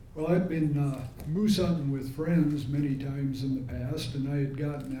Well, I've been moose hunting with friends many times in the past, and I had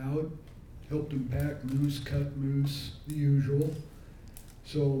gotten out, helped them pack moose, cut moose, the usual.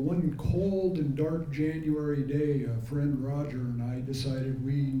 So one cold and dark January day, a friend Roger and I decided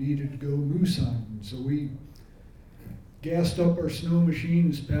we needed to go moose hunting. So we gassed up our snow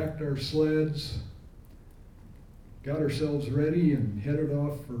machines, packed our sleds, got ourselves ready, and headed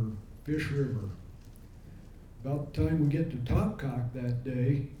off for Fish River. About the time we get to Topcock that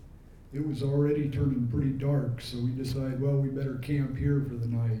day, it was already turning pretty dark, so we decided, well, we better camp here for the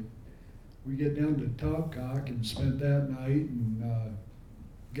night. We get down to Topcock and spent that night, and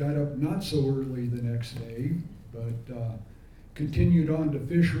got up not so early the next day, but continued on to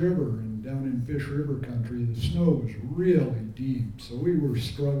Fish River. And down in Fish River country, the snow was really deep, so we were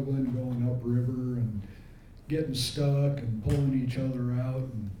struggling going upriver and getting stuck and pulling each other out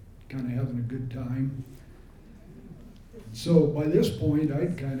and kind of having a good time. So by this point,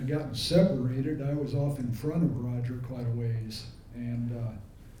 I'd kind of gotten separated. I was off in front of Roger quite a ways, and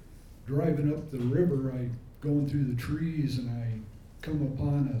driving up the river, going through the trees, and I come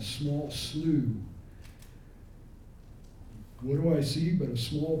upon a small slough. What do I see but a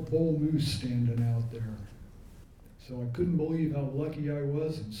small bull moose standing out there? So I couldn't believe how lucky I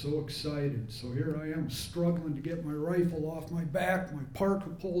was and so excited. So here I am struggling to get my rifle off my back. My parka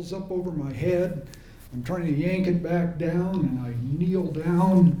pulls up over my head. I'm trying to yank it back down, and I kneel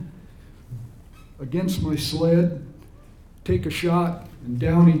down against my sled, take a shot, and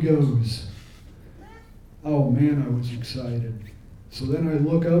down he goes. Oh man, I was excited. So then I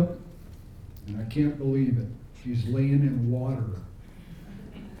look up, and I can't believe it. He's laying in water.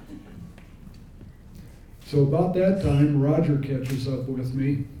 So about that time, Roger catches up with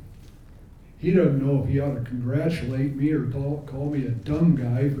me. He doesn't know if he ought to congratulate me or call me a dumb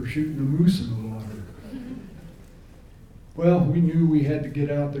guy for shooting a moose in the water. Well, we knew we had to get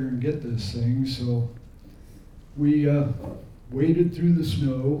out there and get this thing, so we waded through the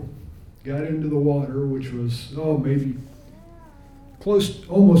snow, got into the water, which was, maybe close,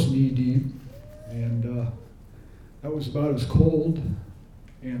 almost knee deep, and that was about as cold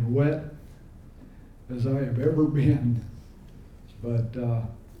and wet as I have ever been. But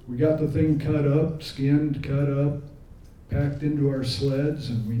we got the thing cut up, skinned, cut up, packed into our sleds,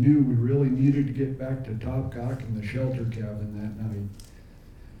 and we knew we really needed to get back to Topcock and the shelter cabin that night.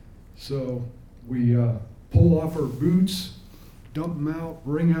 So we pull off our boots, dump them out,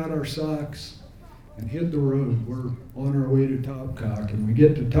 wring out our socks, and hit the road. We're on our way to Topcock, and we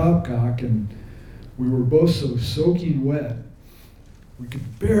get to Topcock, and we were both so soaking wet, we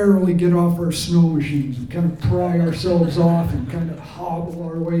could barely get off our snow machines and kind of pry ourselves off and kind of hobble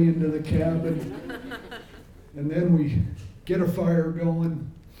our way into the cabin. And then we get a fire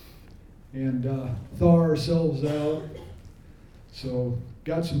going and thaw ourselves out. So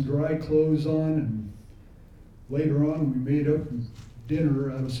got some dry clothes on, and later on we made up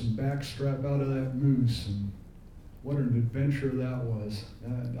dinner out of some backstrap out of that moose. And what an adventure that was.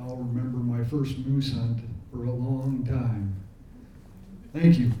 I'll remember my first moose hunt for a long time.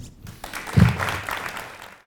 Thank you.